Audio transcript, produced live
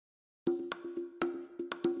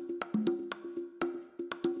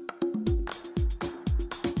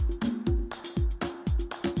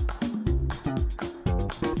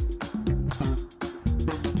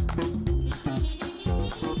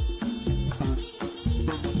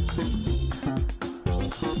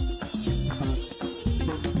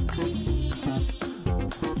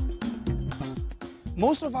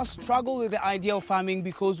Most of us struggle with the idea of farming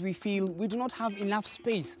because we feel we do not have enough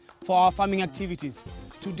space for our farming activities.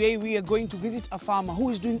 Today we are going to visit a farmer who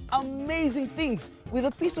is doing amazing things with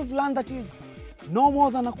a piece of land that is no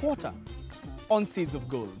more than a quarter on Seeds of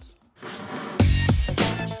Gold.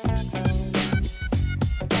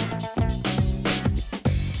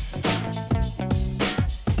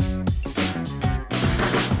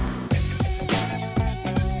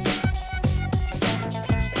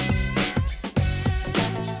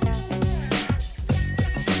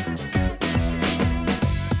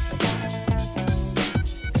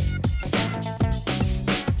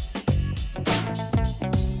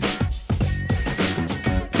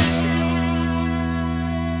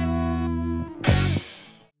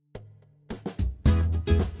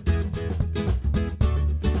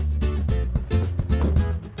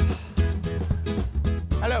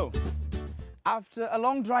 Hello. After a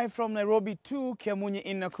long drive from Nairobi to Kiamunye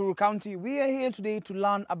in Nakuru County, we are here today to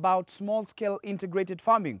learn about small-scale integrated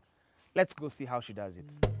farming. Let's go see how she does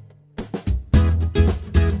it.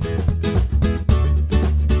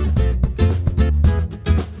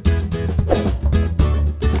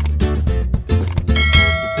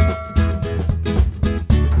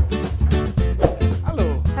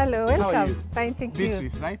 Hello, welcome. Fine, thank you.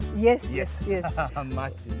 Beatrice, right? Yes. I'm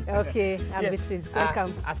Martin. Okay, I'm Beatrice.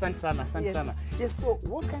 Welcome. Asante sana, asante sana. Yes, so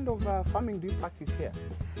what kind of farming do you practice here?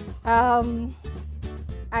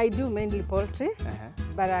 I do mainly poultry,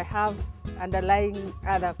 but I have underlying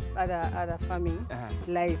other farming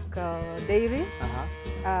like dairy,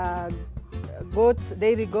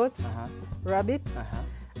 dairy goats, rabbits,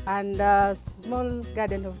 and a small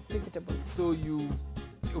garden of vegetables. So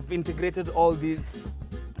you've integrated all these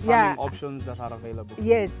farming options that are available for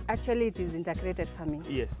Yes, you. actually it is integrated farming.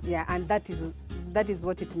 Yes. Yeah, and that is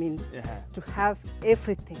what it means to have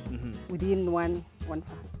everything within one farm.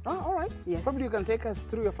 Oh, all right. Yes. Probably you can take us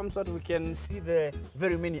through your farm so that we can see the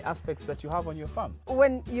very many aspects that you have on your farm.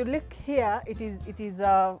 When you look here, it is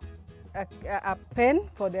a pen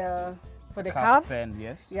for the calves. Pen,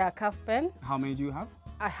 yes. Yeah, calf pen. How many do you have?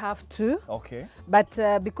 I have 2. Okay.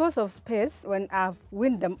 But because of space, when I've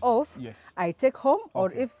weaned them off, I take home,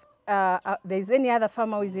 or if there's any other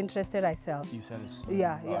farmer who is interested, I sell. You sell it.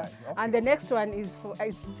 Yeah. Okay. And the next one is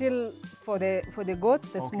still for the goats,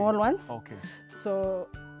 the small ones. Okay. So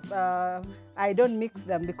I don't mix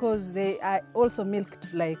them because they are also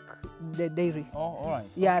milked like the dairy. Oh, all right.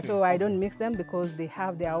 Yeah. Okay. So I don't mix them because they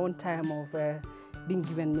have their own time of being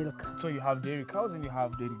given milk. So you have dairy cows and you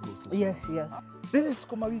have dairy goats as Yes. well. This is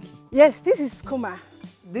Skuma wiki. Yes, this is Skuma.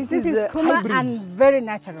 This is Skuma hybrid. and very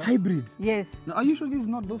natural. Hybrid? Yes. Now, are you sure this is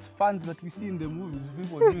not those fans that we see in the movies,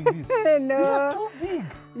 people doing this? No. These are too big.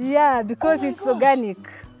 Yeah, because it's organic.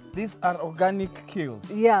 These are organic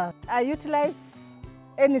kills. Yeah. I utilize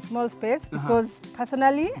any small space because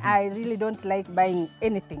personally, I really don't like buying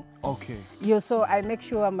anything. Okay. So I make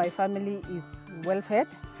sure my family is well fed.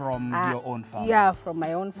 From your own farm? Yeah, from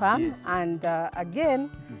my own farm. Yes. And again,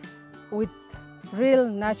 with real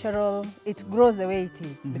natural, it grows the way it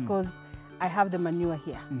is because I have the manure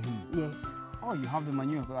here. Yes. Oh, you have the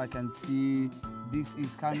manure. I can see this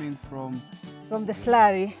is coming from the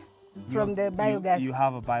slurry, from the biogas. You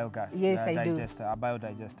have a biogas. Yes, I digester, a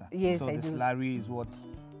biodigester. Yes, so I the do. slurry is what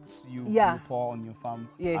you pour on your farm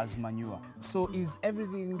as manure. So is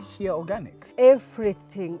everything here organic?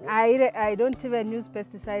 Everything. I don't even use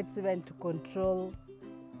pesticides even to control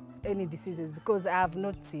any diseases because I have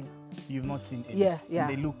not seen. You've not seen any? Yeah.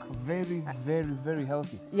 They look very, very, very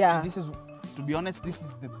healthy. Yeah. So this is, to be honest, this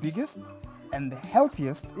is the biggest and the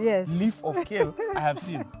healthiest leaf of kale I have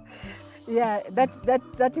seen. Yeah,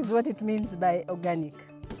 that is what it means by organic.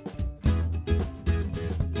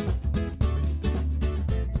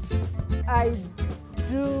 I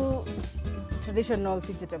do traditional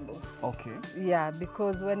vegetables. Okay. Yeah,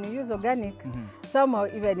 because when you use organic, somehow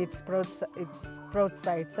even it sprouts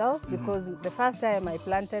by itself. Because the first time I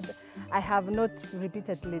planted, I have not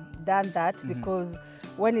repeatedly done that because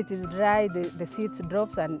when it is dry, the seeds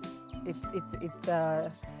drops and it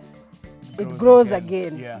grows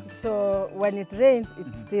again. Yeah. So when it rains,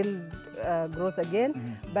 it still grows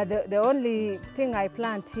again. But the only thing I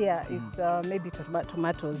plant here is maybe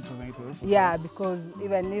tomatoes. Tomatoes? Yeah, because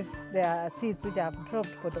even if there are seeds which have dropped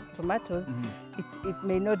for the tomatoes, it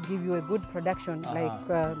may not give you a good production,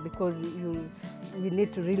 because we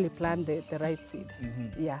need to really plant the right seed.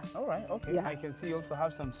 Yeah. All right, okay. Yeah. I can see you also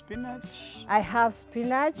have some spinach. I have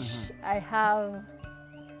spinach. I have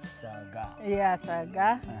Saga. Yeah,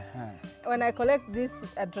 saga. When I collect these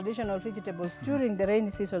traditional vegetables during the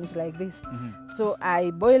rainy seasons like this, so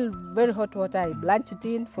I boil very hot water, I blanch it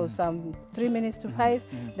in for some 3 minutes to 5,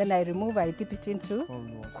 then I remove, I dip it into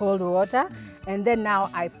cold water, and then now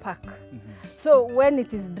I pack. So when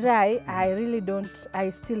it is dry, I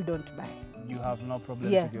still don't buy. You have no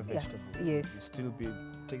problems with your vegetables? Yes. You still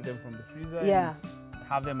take them from the freezer and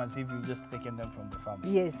have them as if you've just taken them from the farm?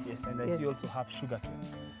 Yes. Yes, and I see you also have sugarcane.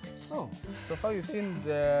 So far you've seen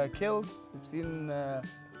the kales, you've seen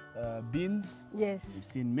beans, yes. You've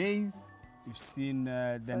seen maize, you've seen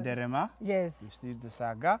denderema, yes. You've seen the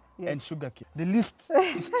saga, yes. and sugarcane. The list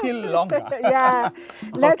is still longer. Yeah,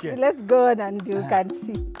 let's go on and you can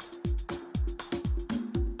see.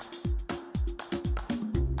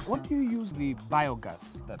 What do you use the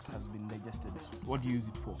biogas that has been digested? What do you use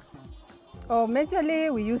it for? Oh,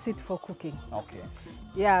 majorly we use it for cooking. Okay.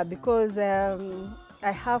 Yeah, because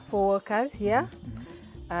I have 4 workers here,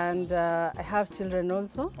 and I have children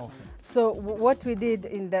also. Okay. So what we did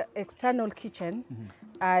in the external kitchen,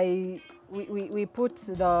 we put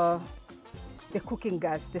the cooking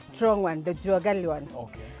gas, the strong one, the juagali one.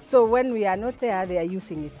 Okay. So when we are not there, they are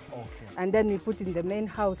using it. Okay. And then we put in the main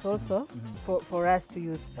house also for us to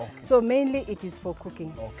use. Okay. So mainly it is for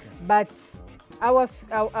cooking. Okay. But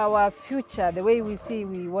our future, the way we see,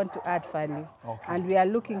 we want to add value. Okay. And we are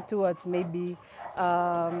looking towards maybe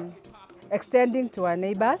extending to our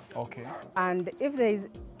neighbors. Okay. And if there is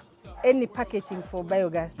any packaging for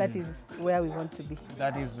biogas, that is where we want to be.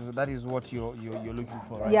 That is what you're looking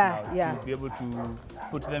for right now. Yeah. To be able to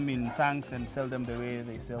put them in tanks and sell them the way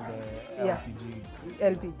they sell the LPG.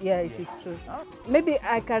 LPG, yeah, it is true. Maybe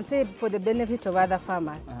I can say for the benefit of other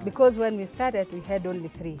farmers, because when we started we had only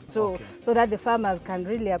 3. So that the farmers can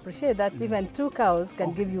really appreciate that even 2 cows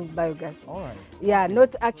can give you biogas. All right. Yeah,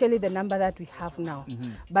 not actually the number that we have now,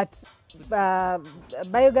 but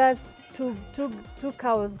biogas, two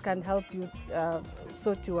cows can help you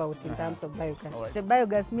sort you out in terms of biogas. Right. The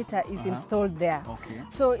biogas meter is installed there. Okay.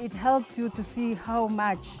 So it helps you to see how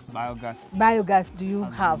much biogas do you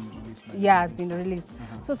have. Yeah, has been released.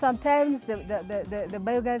 So sometimes the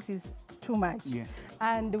biogas is too much. Yes.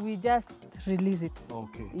 And we just release it.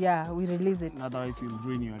 Okay. Yeah, we release it. Otherwise you'll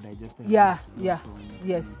ruin your digestive. Yeah,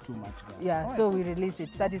 yes. Too much gas. Yeah, so we release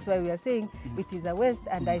it. That is why we are saying it is a waste,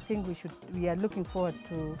 and I think we are looking forward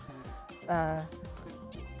to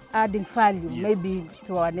adding value, maybe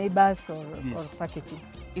to our neighbors or packaging.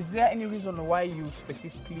 Is there any reason why you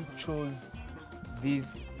specifically chose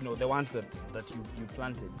these, the ones that you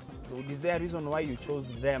planted? Is there a reason why you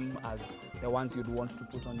chose them as the ones you'd want to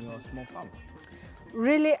put on your small farm?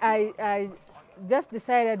 Really, I just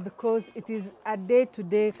decided because it is a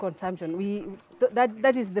day-to-day consumption.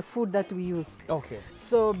 That is the food that we use. Okay.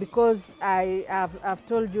 So because I've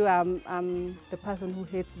told you I'm the person who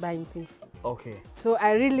hates buying things. Okay. So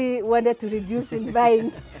I really wanted to reduce in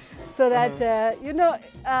buying, so that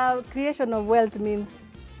creation of wealth means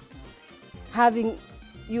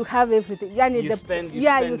you have everything. You spend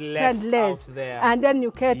less out there, and then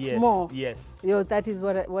you get more. Yes. That is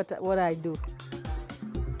what I do.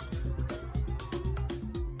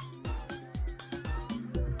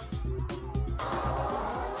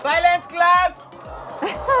 Silence, class!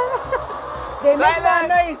 They make more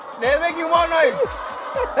noise. They're making more noise.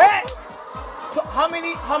 Hey! So how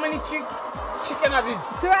many chicken are these?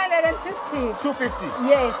 250. 250?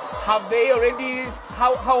 Yes. Have they already,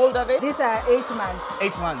 how old are they? These are 8 months.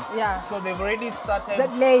 8 months? Yeah. So they've already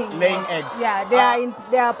started laying eggs? Yeah, they are in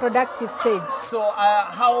their productive stage. So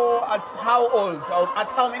at how old, or at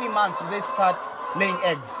how many months do they start laying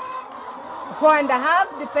eggs?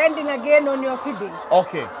 4.5, depending again on your feeding.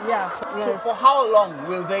 Okay. Yeah. So for how long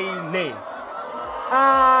will they lay?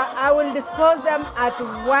 I will dispose them at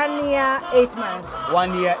 1 year, 8 months.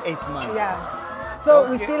 1 year, 8 months. Yeah. So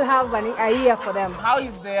we still have a year for them. How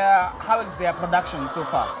is their production so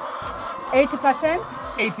far? 80%.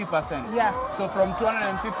 80%. Yeah. So from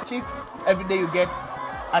 250 chicks, every day you get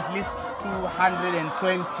at least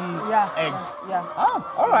 220 eggs. Yeah.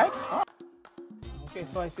 Oh, all right. Okay,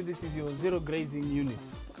 so I see this is your zero grazing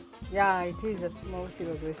units. Yeah, it is a small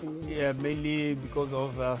zero grazing unit. Yeah, mainly because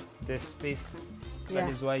of the space. That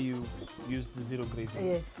is why you use the zero grazing.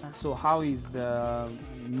 Yes. So how is the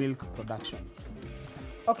milk production?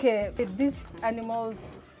 Okay, these animals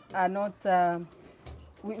are not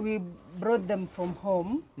we brought them from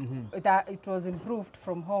home. It was improved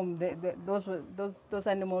from home. Those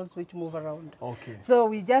animals which move around. Okay. So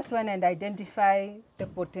we just went and identify the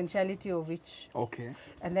potentiality of each. Okay.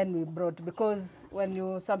 And then we brought, because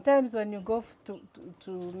sometimes when you go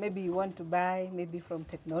to maybe you want to buy maybe from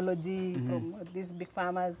technology, from these big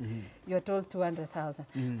farmers, you're told 200,000.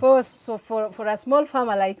 For a small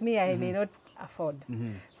farmer like me, I may not afford.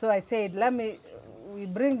 So I said, we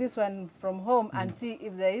bring this one from home and see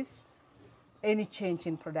if there is any change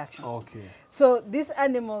in production. Okay. So these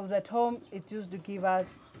animals at home, it used to give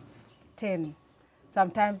us 10,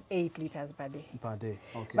 sometimes 8 liters per day. Per day,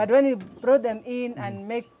 okay. But when we brought them in and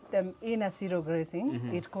make them in a zero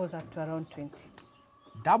grazing, it goes up to around 20.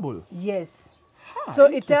 Double? Yes. Huh, so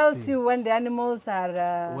it tells you when the animals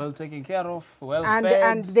are well taken care of, well fed.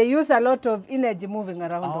 And they use a lot of energy moving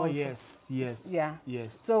around also. Yes, yes. Yeah.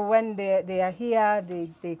 Yes. So when they are here,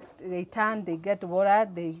 they turn, they get water,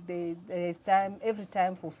 there's time, every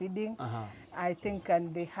time for feeding, I think,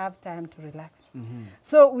 and they have time to relax.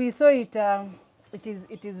 So we saw it,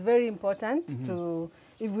 it is very important to,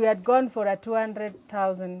 if we had gone for a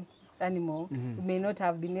 200,000 animal, we may not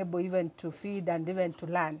have been able even to feed and even to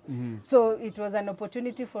learn. So it was an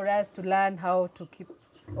opportunity for us to learn how to keep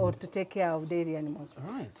or to take care of dairy animals.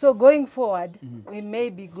 Right. So going forward, we may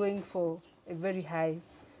be going for a very high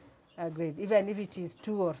grade, even if it is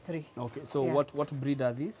 2 or 3. Okay, so Yeah. what breed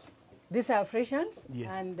are these? These are Frisians,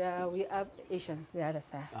 Yes. and we have Asians, the other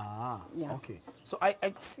side. Ah, Yeah. okay. So I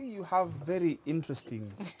see you have very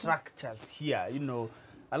interesting structures here, you know.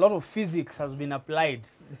 A lot of physics has been applied,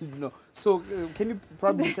 you know. So can you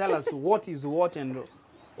probably tell us what is what and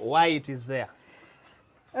why it is there?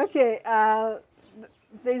 Okay,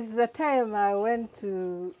 there's a time I went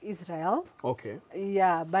to Israel. Okay.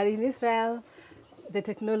 Yeah, but in Israel, the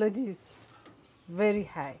technology is very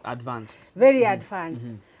high. Advanced. Very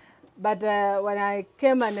advanced. But when I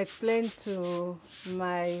came and explained to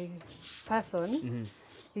my person,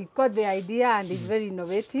 he got the idea and is very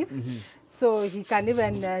innovative. So he can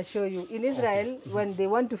even show you. In Israel, when they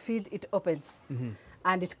want to feed, it opens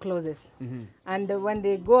and it closes. And when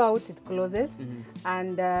they go out, it closes.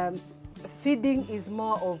 And feeding is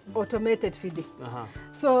more of automated feeding.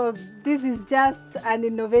 So this is just an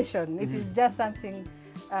innovation. It is just something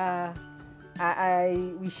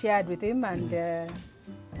we shared with him, and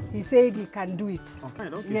he said he can do it. Okay,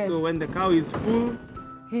 okay. Yes. So when the cow is full,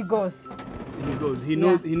 he goes. he goes. He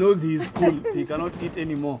knows. He knows he is full. He cannot eat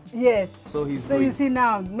anymore. Yes. So he's. So going. you see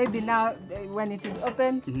now, maybe now when it is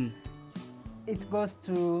open, it goes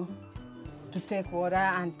to take water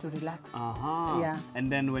and to relax. Yeah.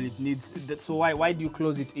 And then when it needs, so why do you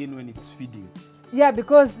close it in when it's feeding? Yeah,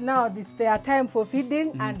 because now it's their time for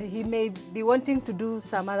feeding, and he may be wanting to do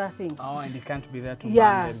some other things. Oh, and he can't be there to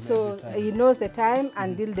Yeah, man them so every time. he knows the time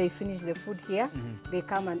until they finish the food here. They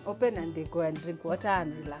come and open and they go and drink water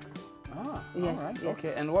and relax. Ah, Yes, all right. yes.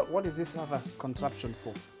 Okay, and what is this other contraption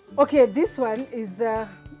for? Okay, this one is,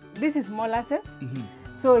 this is molasses.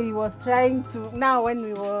 So he was trying to, now when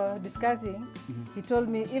we were discussing, he told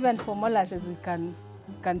me even for molasses we can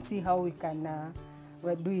see how we can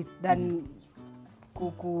do it than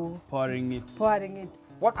Pouring it. pouring it.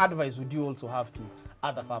 What advice would you also have to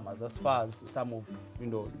other farmers as far as some of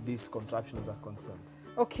these contraptions are concerned?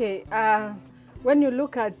 Okay, when you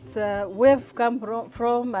look at where we've come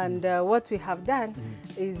from and what we have done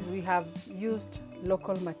is we have used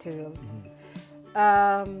local materials.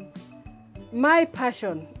 My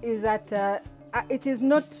passion is that it is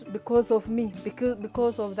not because of me,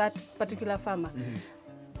 because of that particular farmer.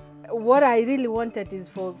 What I really wanted is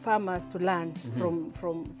for farmers to learn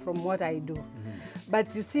from what I do.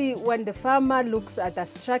 But you see, when the farmer looks at a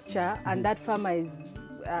structure and that farmer is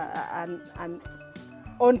an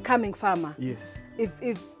oncoming farmer, Yes. if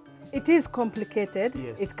it is complicated,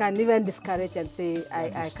 Yes. it can even discourage and say,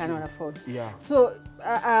 I cannot afford. Yeah. So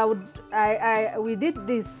we did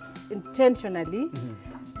this intentionally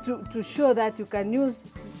to show that you can use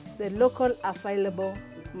the local available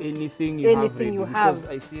anything you have ready, you because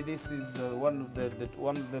have. I see this is one of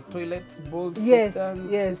the toilet bowl Yes,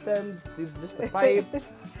 systems. This is just a pipe,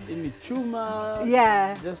 any chuma,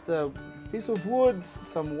 Yeah. just a piece of wood,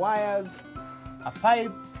 some wires, a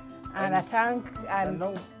pipe, And a tank, and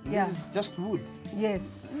no, yeah. this is just wood.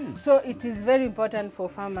 Yes. So it is very important for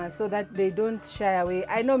farmers so that they don't shy away.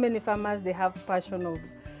 I know many farmers, they have passion of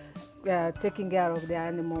taking care of their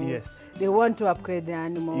animals. Yes. They want to upgrade their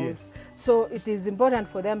animals. Yes. So it is important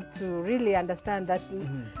for them to really understand that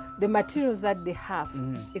the materials that they have,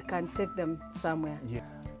 it can take them somewhere. Yeah.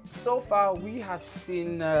 So far, we have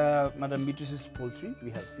seen Madam Beatrice's poultry. We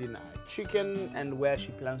have seen chicken and where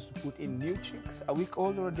she plans to put in new chicks. A week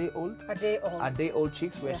old or a day old? A day old. A day old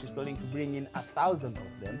chicks where she's planning to bring in 1,000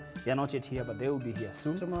 of them. They are not yet here, but they will be here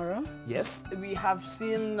soon. Tomorrow. Yes. We have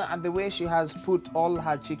seen the way she has put all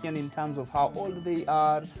her chicken in terms of how old they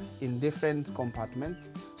are in different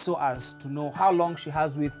compartments so as to know how long she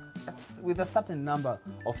has with a certain number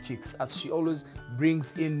of chicks, as she always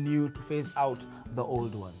brings in new to phase out the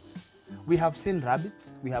old ones. We have seen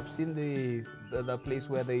rabbits. We have seen the place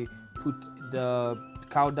where they put the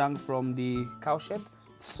cow dung from the cow shed,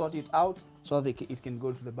 sort it out so that it can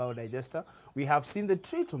go to the biodigester. We have seen the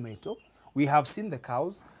tree tomato. We have seen the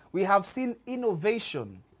cows. We have seen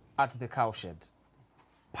innovation at the cow shed.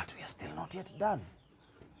 But we are still not yet done.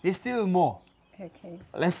 There's still more. Okay.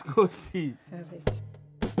 Let's go see. Perfect.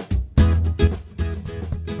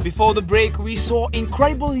 Before the break, we saw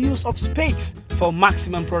incredible use of space for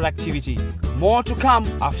maximum productivity. More to come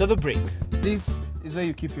after the break. This is where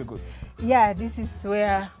you keep your goods. Yeah, this is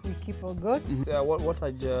where we keep our goats. What are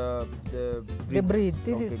the breeds? The breed.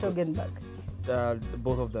 This of is the goats? Toggenburg.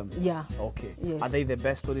 Both of them? Yeah. Okay. Yes. Are they the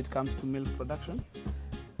best when it comes to milk production?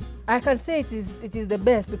 I can say it is the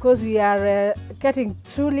best because we are getting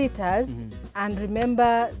 2 liters, and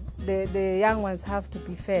remember the young ones have to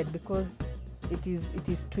be fed because it is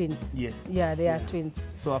twins. Yes. Yeah, they are twins.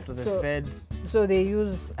 So after they're fed? So they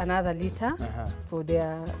use another liter for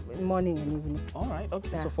their morning and evening. All right,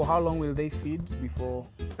 okay. Yeah. So for how long will they feed before?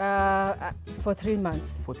 For 3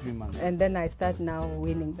 months. For 3 months. And then I start now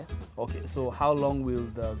weaning them. Okay, so how long will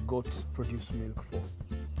the goats produce milk for?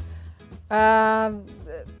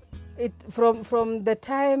 From the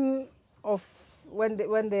time of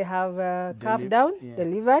when they have calved down,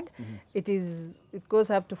 delivered, it goes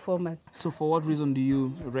up to 4 months. So for what reason do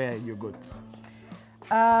you rear your goats?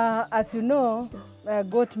 As you know,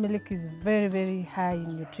 goat milk is very, very high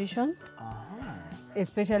in nutrition,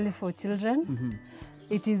 especially for children.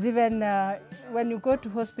 It is even, when you go to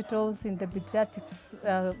hospitals in the pediatrics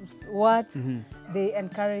wards, they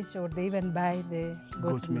encourage or they even buy the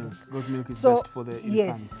goat milk. Goat milk is best for the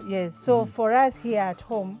infants. Yes. So for us here at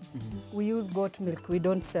home, we use goat milk. We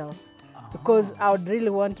don't sell because I would really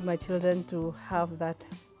want my children to have that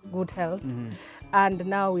good health. And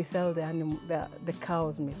now we sell the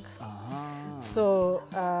cow's milk. So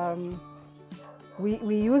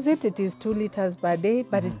we use it. It is 2 liters per day,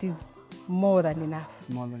 but it is more than enough.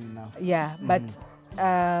 More than enough. Yeah, but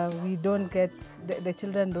we don't get, the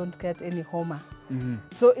children don't get any homa.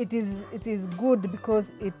 So it is good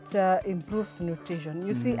because it improves nutrition.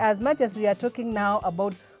 You see, as much as we are talking now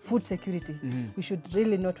about food security, we should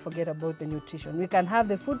really not forget about the nutrition. We can have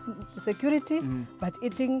the food security, but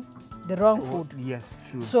eating the wrong food. Yes,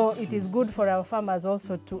 true. So it is good for our farmers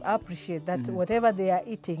also to appreciate that whatever they are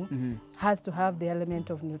eating has to have the element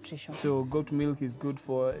of nutrition. So goat milk is good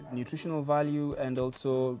for nutritional value and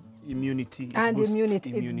also immunity.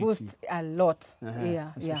 It boosts a lot.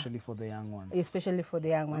 Especially for the young ones. Especially for the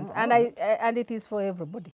young ones. And it is for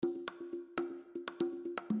everybody.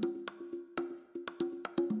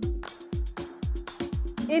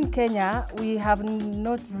 In Kenya, we have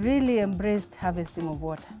not really embraced harvesting of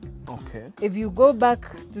water. Okay. If you go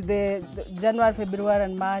back to the January, February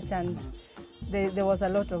and March, and there was a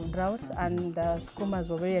lot of drought and skumas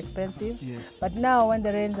were very expensive. Yes. But now when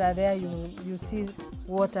the rains are there, you see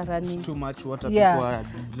water running. It's too much water, people are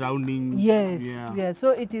drowning. Yes,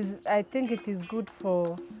 So I think it is good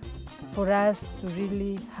for us to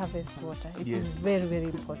really harvest water. It is very, very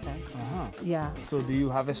important. Yeah. So do you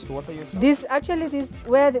harvest water yourself? This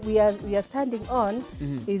where we are standing on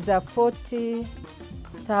is a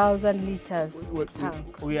 40,000 liters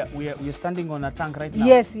tank. We are standing on a tank right now?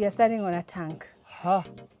 Yes, we are standing on a tank. Huh?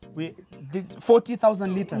 We did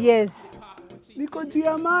 40,000 liters? Yes. Because we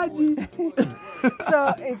are magic.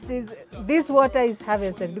 So this water is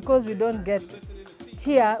harvested because we don't get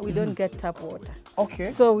tap water.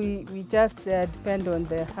 Okay. So we just depend on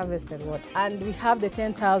the harvested water. And we have the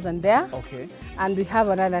 10,000 there. Okay. And we have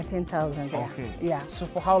another 10,000 there. Okay. Yeah. So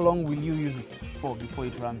for how long will you use it for before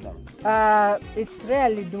it runs out? It's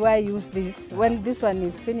rarely do I use this. When this one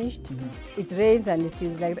is finished, it rains and it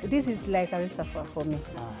is like, this is like a reservoir for me.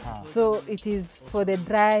 So it is for the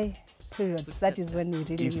dry periods. That is when we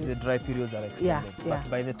really use. If the dry periods are extended. But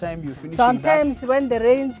by the time you finish sometimes when the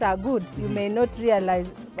rains are good, you may not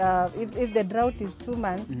realize, if the drought is 2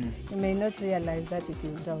 months, you may not realize that it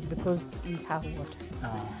is drought because we have water.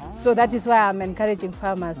 So that is why I'm encouraging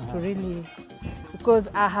farmers to really, because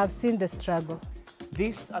I have seen the struggle.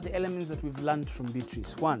 These are the elements that we've learned from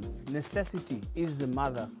Beatrice. 1, necessity is the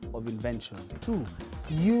mother of invention. 2,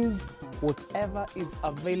 use whatever is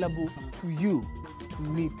available to you to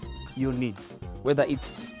meet your needs. Whether it's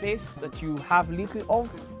space that you have little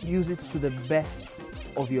of, use it to the best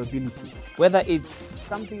of your ability. Whether it's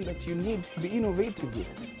something that you need to be innovative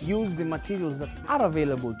with, use the materials that are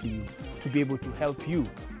available to you to be able to help you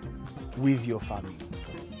with your farming.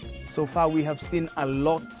 So far, we have seen a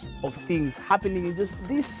lot of things happening in just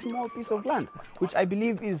this small piece of land, which I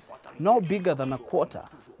believe is no bigger than a quarter,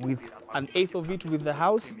 with an eighth of it with the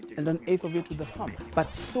house and an eighth of it with the farm.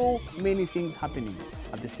 But so many things happening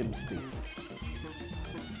at the same space.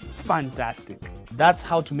 Fantastic. That's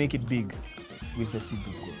how to make it big with the seeds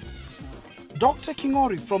of growth. Dr.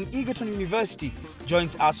 Kingori from Egerton University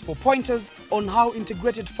joins us for pointers on how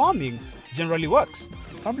integrated farming generally works.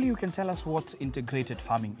 Probably you can tell us what integrated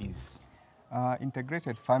farming is.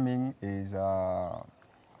 Integrated farming is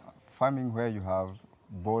farming where you have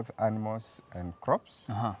both animals and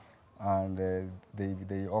crops, and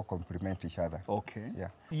they all complement each other. Okay. Yeah.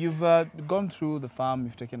 You've gone through the farm.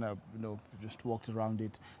 You've taken a, just walked around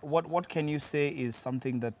it. What can you say is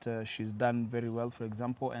something that she's done very well, for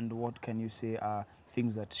example, and what can you say are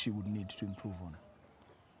things that she would need to improve on?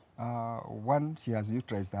 One, she has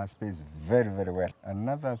utilized her space very, very well.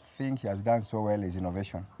 Another thing she has done so well is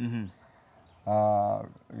innovation.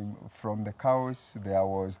 From the cows, there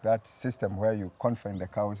was that system where you confine the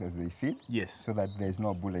cows as they feed, Yes. so that there is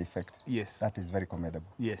no bull effect. Yes. That is very commendable.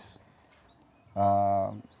 Yes.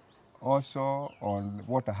 Also, on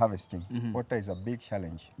water harvesting, water is a big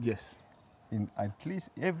challenge. Yes. In at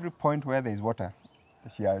least every point where there is water,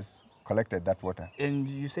 she has collected that water. And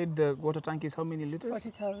you said the water tank is how many liters?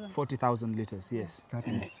 40,000. 40,000 liters, yes. That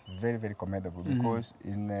is very, very commendable, because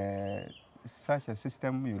in such a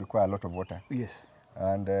system, you require a lot of water. Yes.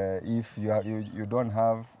 And if you don't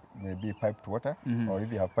have maybe piped water, or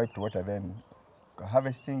if you have piped water, then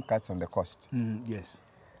harvesting cuts on the cost. Yes.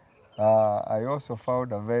 I also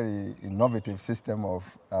found a very innovative system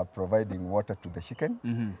of providing water to the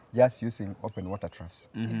chicken, just using open water troughs.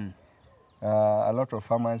 A lot of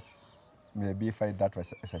farmers maybe find that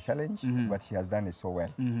as a challenge, but she has done it so well.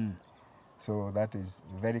 So that is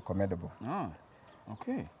very commendable. Ah,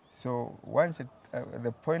 okay. So once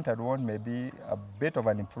the point I'd want maybe a bit of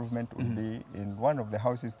an improvement would be in one of the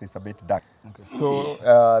houses that's a bit dark. Okay.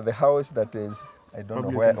 So the house that is, I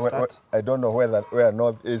don't know where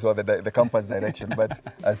north is or the campus direction, but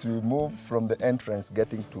as we move from the entrance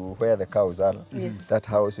getting to where the cows are, that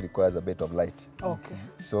house requires a bit of light. Okay.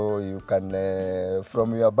 So you can,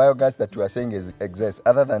 from your biogas that you are saying exists,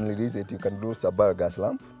 other than release it, you can do a biogas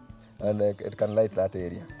lamp, and it can light that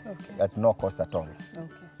area at no cost at all. Okay.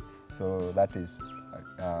 So that is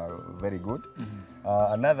very good.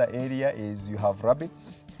 Another area is you have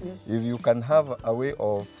rabbits. Yes. If you can have a way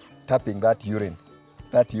of tapping that urine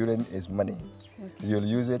is money. Okay. You'll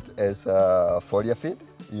use it as foliar feed.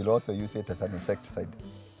 You'll also use it as an insecticide,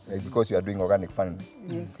 because you are doing organic farming.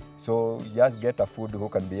 Yes. So just get a food who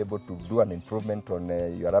can be able to do an improvement on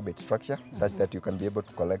your rabbit structure, such that you can be able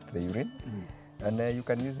to collect the urine. And you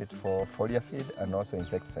can use it for foliar feed and also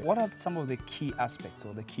insecticide. What are some of the key aspects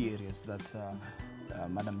or the key areas that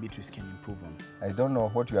Madam Beatrice can improve on? I don't know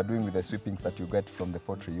what you are doing with the sweepings that you get from the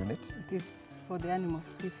poultry unit. It is for the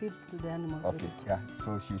animals. We feed to the animals. Okay, yeah.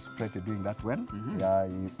 So she's pretty doing that well. Yeah,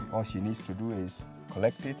 all she needs to do is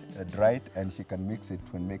collect it, dry it, and she can mix it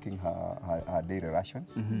when making her daily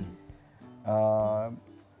rations.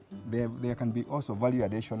 There can be also value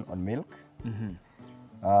addition on milk.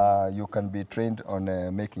 You can be trained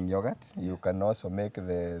on making yogurt. You can also make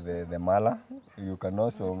the mala. You can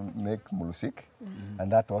also make mulusik,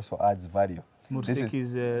 and that also adds value. Mulusik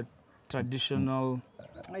is a traditional.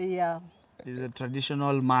 Yeah. Is a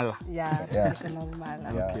traditional mala. Yeah, traditional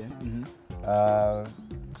mala. Yeah. Okay.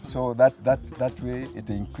 So that way it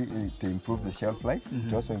improves the shelf life.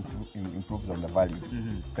 It also improves on the value.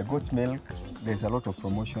 The goat's milk, there's a lot of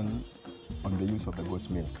promotion on the use of the goat's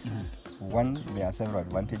milk. One, there are several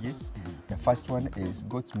advantages. The first one is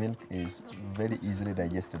goat's milk is very easily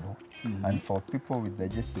digestible, and for people with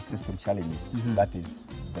digestive system challenges, that is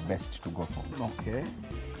the best to go for. Okay.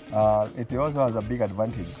 It also has a big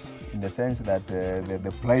advantage in the sense that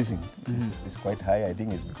the pricing is quite high. I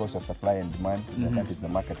think it's because of supply and demand, that is the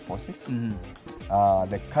market forces.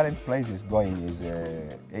 The current price is going is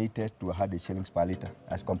 80 to 100 shillings per litre,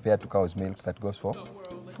 as compared to cow's milk that goes for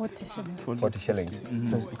 40 shillings. 40 shillings.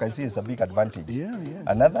 So you can see it's a big advantage. Yeah, yeah.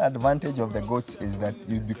 Another advantage of the goats is that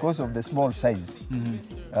because of the small size,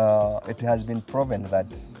 it has been proven that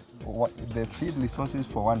the feed resources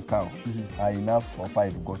for one cow are enough for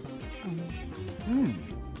 5 goats.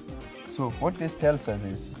 So what this tells us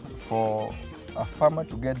is, for a farmer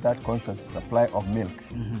to get that constant supply of milk,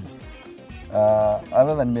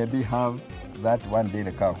 Other than maybe have that one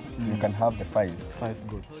dairy cow, you can have the 5. 5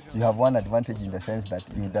 goats. You have one advantage in the sense that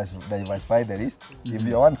you diversify the risks. If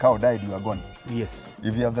your one cow died, you are gone. Yes.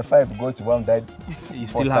 If you have the 5 goats, one died, You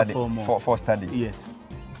still have 4 more. For standing. Yes.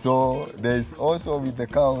 So there is also with the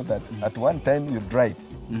cow that at one time you dry it,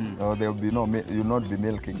 or there will be no you'll not be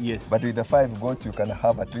milking. Yes. But with the 5 goats, you can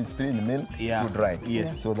have at least 3 in milk to dry.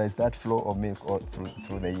 Yes. So there's that flow of milk all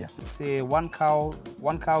through the year. Say one cow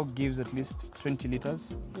gives at least 20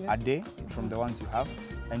 liters a day from the ones you have,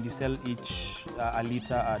 and you sell each a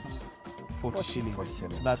liter at 40 shillings. 40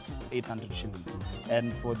 shillings. So that's 800 shillings.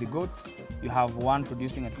 And for the goat, you have one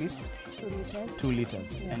producing at least 2 liters. 2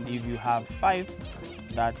 liters. And if you have 5,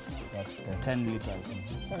 that's 10 liters.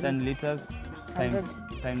 10 liters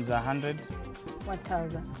times 100,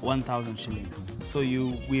 1,000 shillings. So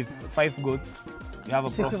you, with 5 goats, you have a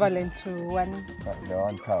It's profit. equivalent to The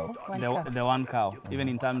one cow. The one cow, even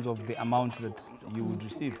in terms of the amount that you would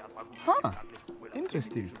receive. Huh,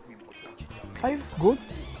 interesting. 5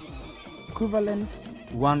 goats, equivalent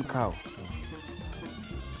 1 cow.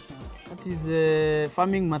 That is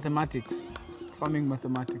farming mathematics. Farming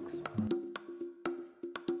mathematics.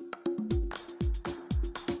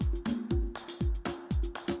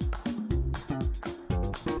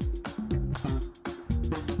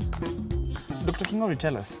 Dr. Kingori,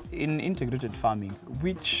 tell us, in integrated farming,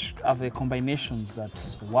 which are the combinations that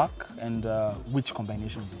work and which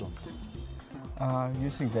combinations don't?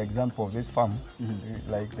 Using the example of this farm,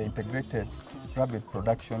 like the integrated rabbit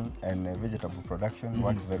production and vegetable production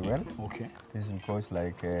works very well. Okay. This is because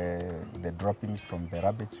like the droppings from the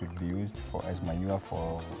rabbits will be used as manure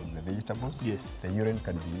for the vegetables. Yes. The urine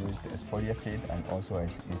can be used as foliar feed and also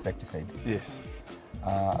as insecticide. Yes.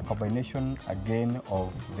 A combination again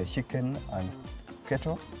of the chicken and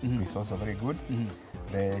cattle is also very good.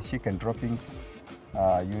 The chicken droppings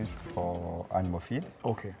are used for animal feed.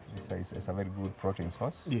 Okay. This is a very good protein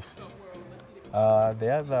source. Yes.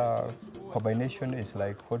 The other combination is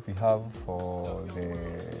like what we have for the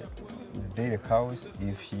dairy cows.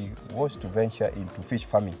 If she was to venture into fish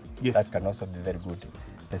farming, that can also be very good.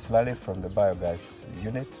 The slurry from the biogas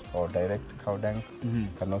unit or direct cow dung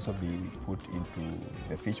can also be put into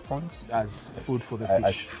the fish ponds As food for the fish.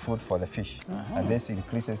 As food for the fish, and this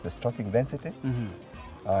increases the stocking density,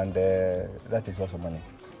 and that is also money.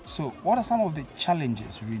 So what are some of the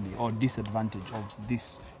challenges really or disadvantage of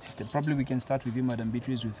this system? Probably we can start with you, Madam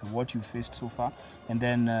Beatrice, with what you faced so far, and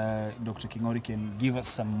then Dr. Kingori can give us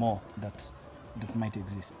some more that might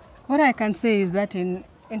exist. What I can say is that in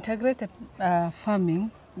integrated farming,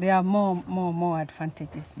 there are more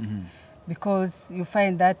advantages, because you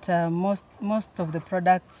find that most of the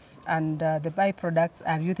products and the byproducts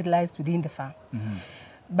are utilized within the farm.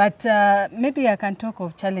 But maybe I can talk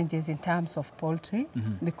of challenges in terms of poultry,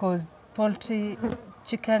 because poultry,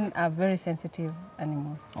 chicken are very sensitive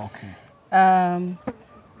animals. Okay.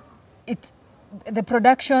 The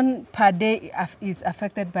production per day is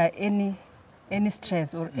affected by any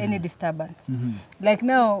stress or any disturbance. Like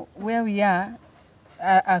now, where we are,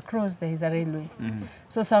 across there is a railway.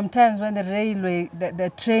 So sometimes when the railway,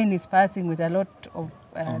 the train is passing with a lot of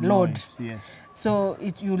load, yes. so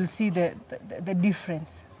you will see the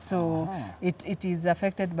difference. So it is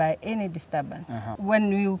affected by any disturbance.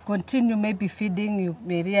 When you continue maybe feeding, you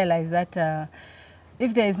may realize that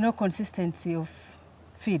if there is no consistency of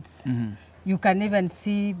feeds, you can even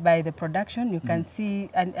see by the production, you can see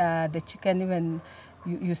the chicken even,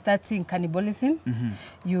 you start seeing cannibalism,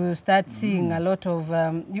 you start seeing a lot of,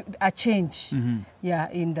 a change in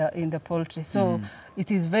the poultry. So it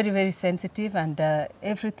is very, very sensitive, and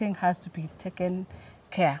everything has to be taken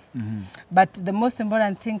care. But the most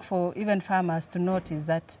important thing for even farmers to note is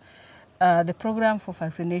that the program for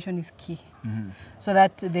vaccination is key, so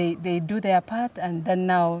that they do their part, and then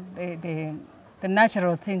now the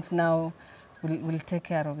natural things now will take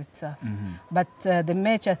care of itself. But the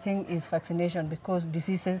major thing is vaccination, because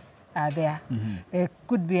diseases are there. There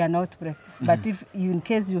could be an outbreak, but if in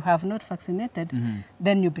case you have not vaccinated,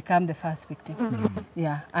 then you become the first victim.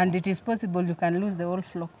 Yeah, and it is possible you can lose the whole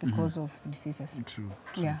flock because of diseases. True.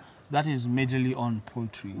 Yeah. That is majorly on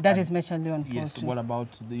poultry. That is majorly on poultry. Yes. What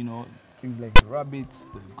about the, things like the rabbits,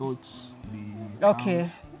 the goats, the Okay.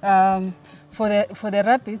 For the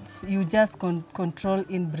rabbits, you just control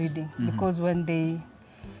inbreeding, because when they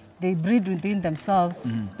breed within themselves,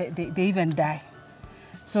 they even die.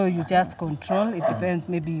 So you just control. It depends.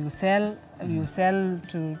 Maybe you sell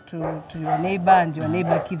to your neighbor, and your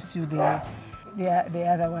neighbor gives you the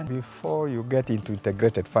other one. Before you get into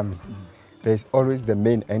integrated farming, there's always the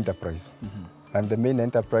main enterprise. And the main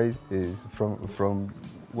enterprise is from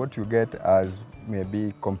what you get as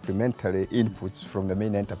maybe complementary inputs from the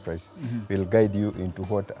main enterprise will guide you into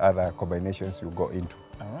what other combinations you go into.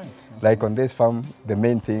 All right. Okay. Like on this farm, the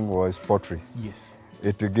main thing was poultry. Yes.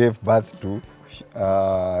 It gave birth to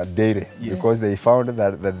dairy because they found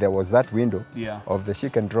that there was that window of the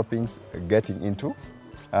chicken droppings getting into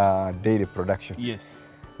dairy production. Yes.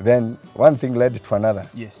 Then one thing led to another.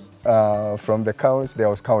 Yes. From the cows, there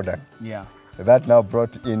was cow dung. Yeah. That now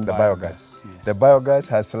brought in the biogas. Yes. The biogas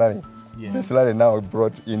has slurry. Yes. The slurry now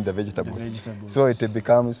brought in the vegetables. The vegetables. So it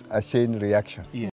becomes a chain reaction. Yes.